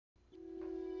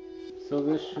So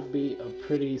this should be a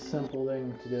pretty simple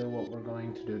thing to do what we're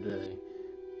going to do today.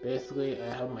 Basically,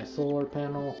 I have my solar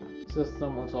panel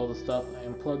system with all the stuff. I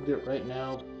unplugged it right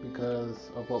now because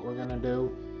of what we're going to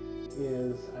do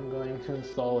is I'm going to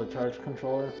install a charge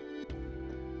controller.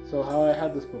 So how I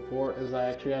had this before is I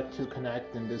actually had to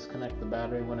connect and disconnect the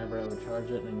battery whenever I would charge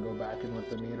it and go back in with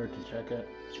the meter to check it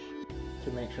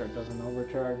to make sure it doesn't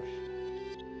overcharge,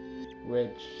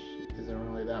 which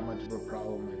isn't really that much of a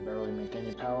problem. I barely make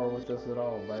any power with this at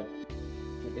all, but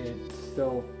it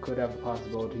still could have the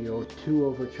possibility to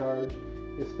overcharge,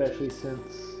 especially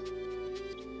since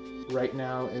right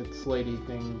now it's late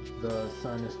evening, the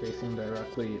sun is facing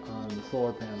directly on the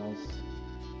solar panels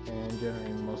and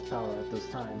generating the most power at this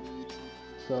time.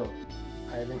 So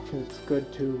I think it's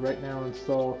good to right now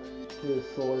install the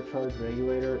solar charge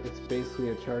regulator. It's basically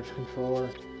a charge controller,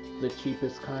 the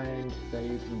cheapest kind that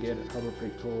you can get at Harbor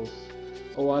Freight Tools.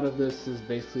 A lot of this is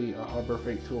basically a Harbor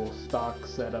Freight Tool stock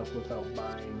setup without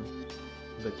buying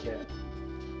the kit.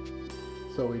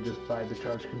 So we just buy the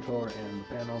charge controller and the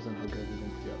panels and hook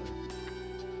everything together.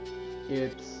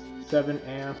 It's 7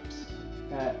 amps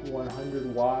at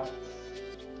 100 watts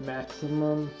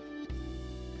maximum.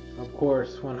 Of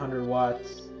course, 100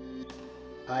 watts.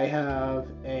 I have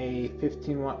a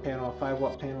 15 watt panel, a 5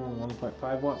 watt panel, and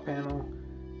 1.5 watt panel.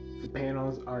 The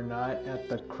panels are not at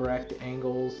the correct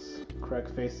angles,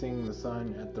 correct facing the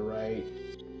sun at the right.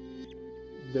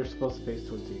 They're supposed to face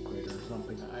towards the equator or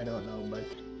something, I don't know, but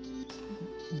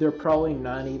they're probably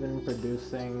not even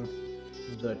producing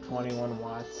the 21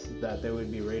 watts that they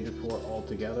would be rated for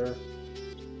altogether.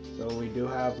 So we do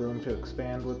have room to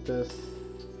expand with this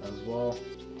as well.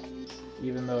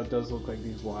 Even though it does look like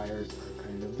these wires are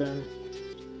kind of thin,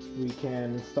 we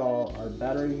can install our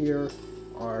battery here,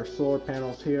 our solar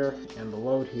panels here, and the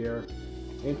load here.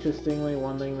 Interestingly,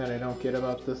 one thing that I don't get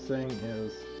about this thing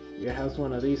is it has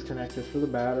one of these connectors for the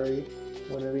battery,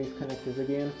 one of these connectors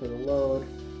again for the load,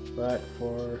 but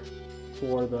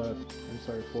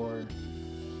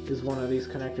is one of these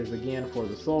connectors again for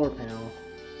the solar panel,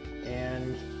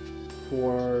 and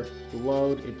for the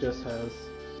load it just has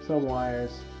some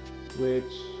wires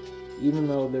which, even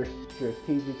though they're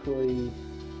strategically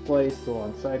placed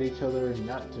alongside each other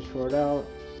not to short out,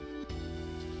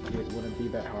 it wouldn't be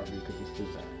that hard. You could just do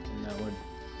that, and that would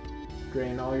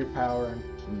drain all your power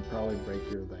and probably break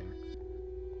your thing.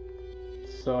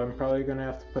 So I'm probably going to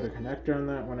have to put a connector on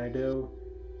that when I do,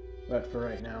 but for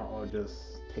right now I'll just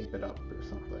tape it up or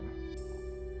something.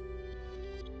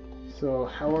 So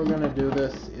how we're going to do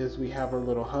this is we have our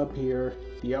little hub here.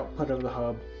 The output of the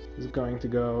hub is going to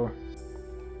go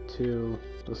to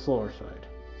the solar side.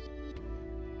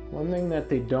 One thing that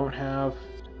they don't have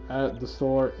at the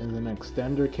store is an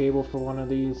extender cable for one of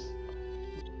these.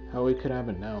 How we could have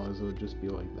it now is it would just be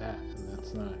like that, and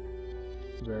that's not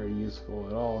very useful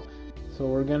at all. So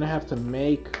we're gonna have to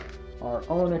make our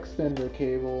own extender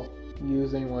cable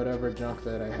using whatever junk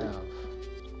that I have.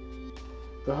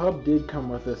 The hub did come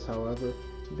with this, however.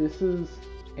 This is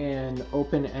an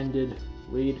open-ended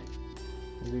lead.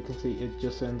 As you can see, it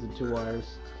just ends in 2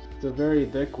 wires. It's a very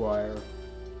thick wire,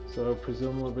 so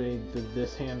presumably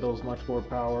this handles much more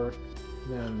power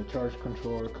than the charge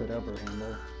controller could ever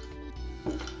handle.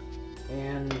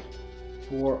 And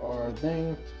for our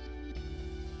thing,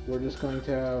 we're just going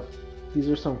to have, these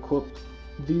are some clip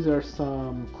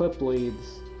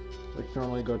leads which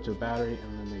normally go to a battery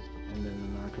and then end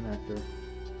in our connector.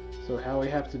 So how we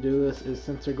have to do this is,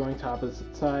 since they're going to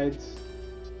opposite sides,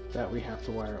 that we have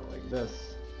to wire it like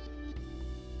this,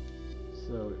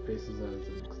 so it faces out as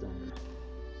an extender.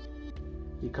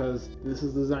 Because this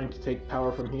is designed to take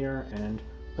power from here and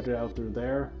put it out through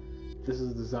there, this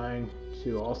is designed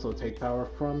to also take power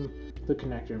from the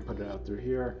connector and put it out through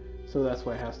here, so that's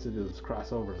why it has to do this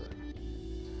crossover thing.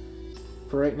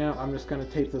 For right now, I'm just going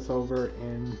to tape this over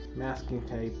in masking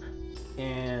tape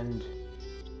and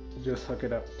just hook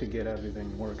it up to get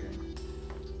everything working.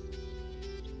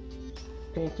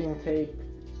 Painting tape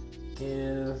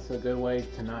is a good way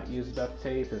to not use duct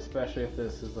tape, especially if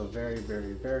this is a very,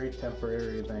 very, very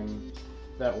temporary thing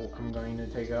that I'm going to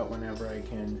take out whenever I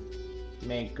can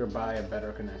make or buy a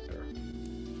better connector.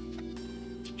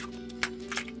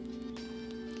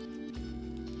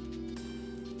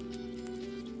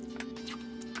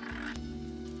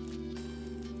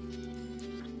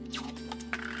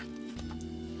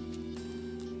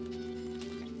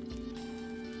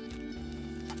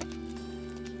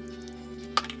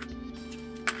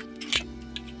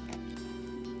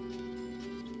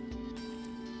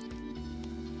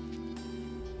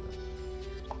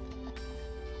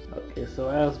 Okay, so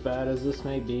as bad as this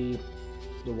may be,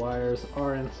 the wires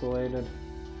are insulated.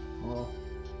 Well,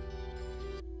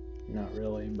 Not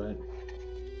really, but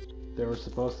they were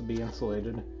supposed to be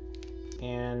insulated.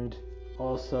 And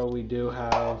also we do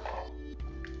have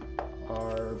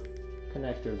our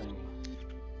connector thingy.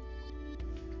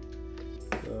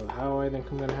 So how I think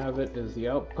I'm going to have it is the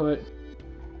output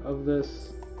of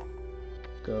this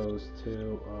goes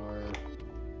to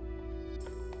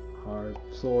our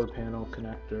solar panel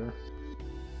connector.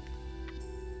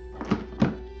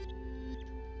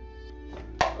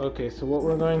 Okay, so what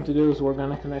we're going to do is we're going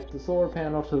to connect the solar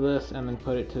panel to this and then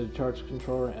put it to the charge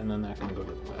controller, and then that can go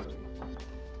to the battery.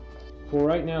 For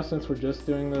right now, since we're just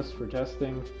doing this for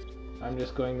testing, I'm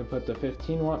just going to put the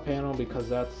 15 watt panel because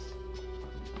that's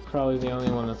probably the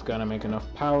only one that's going to make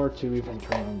enough power to even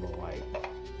turn on the light.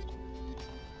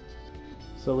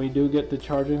 So we do get the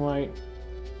charging light,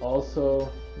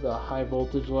 also the high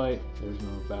voltage light. There's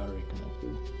no battery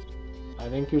connected. I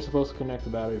think you're supposed to connect the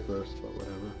battery first, but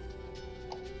whatever.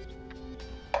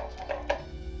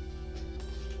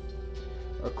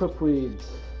 Our clip leads,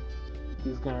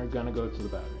 these are gonna go to the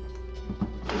battery.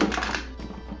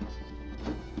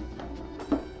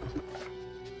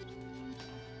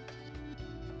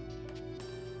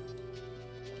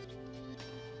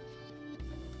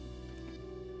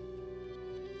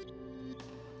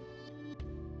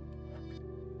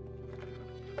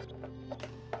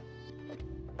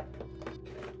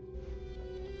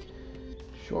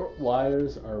 Short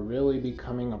wires are really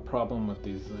becoming a problem with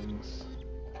these things.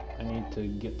 I need to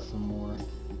get some more.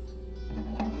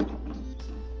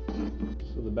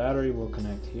 So the battery will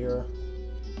connect here,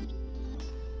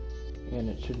 and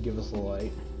it should give us a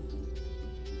light.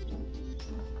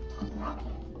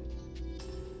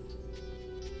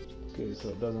 Okay, so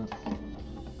it doesn't.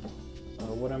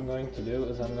 What I'm going to do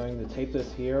is I'm going to tape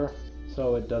this here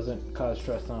so it doesn't cause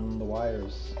stress on the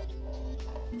wires.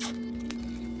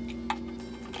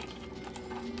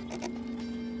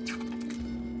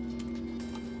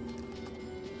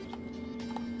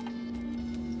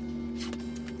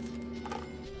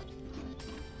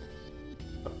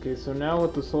 Okay, so now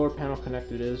with the solar panel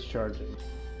connected, it is charging.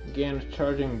 Again, it's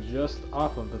charging just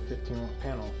off of the 15 watt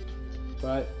panel,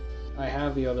 but I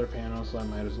have the other panel, so I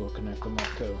might as well connect them up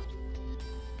too.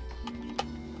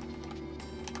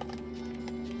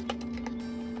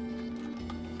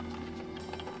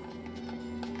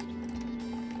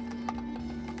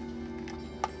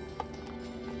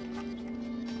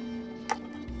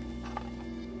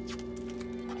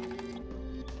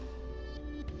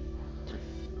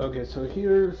 Okay, so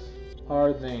here's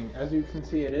our thing. As you can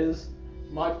see, it is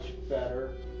much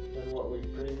better than what we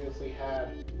previously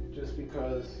had, just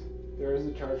because there is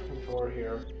a charge controller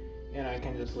here, and I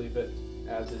can just leave it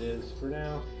as it is for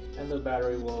now, and the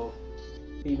battery will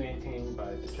be maintained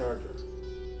by the charger.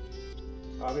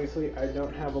 Obviously, I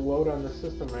don't have a load on the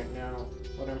system right now.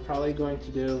 What I'm probably going to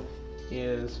do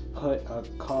is put a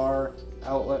car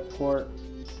outlet port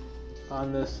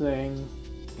on this thing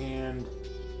and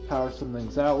power some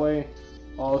things that way.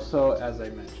 Also, as I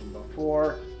mentioned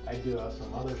before, I do have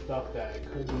some other stuff that I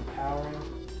could be powering.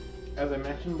 As I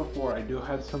mentioned before, I do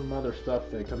have some other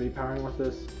stuff that I could be powering with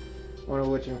this, one of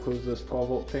which includes this 12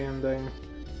 volt fan thing.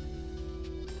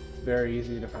 It's very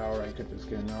easy to power. I could just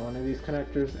get another one of these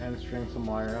connectors and string some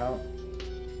wire out.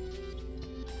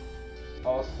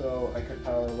 Also, I could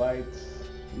power lights,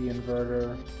 the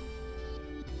inverter.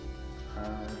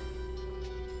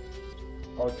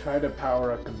 I'll try to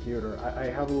power a computer. I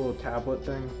have a little tablet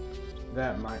thing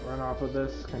that might run off of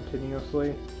this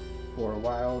continuously for a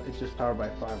while. It's just powered by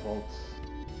 5 volts,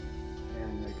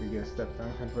 and I could get a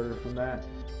step-down converter from that.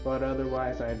 But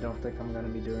otherwise, I don't think I'm going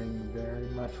to be doing very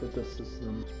much with this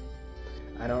system.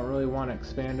 I don't really want to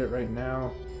expand it right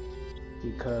now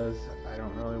because I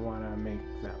don't really want to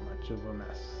make that much of a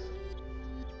mess.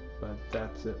 But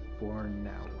that's it for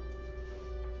now.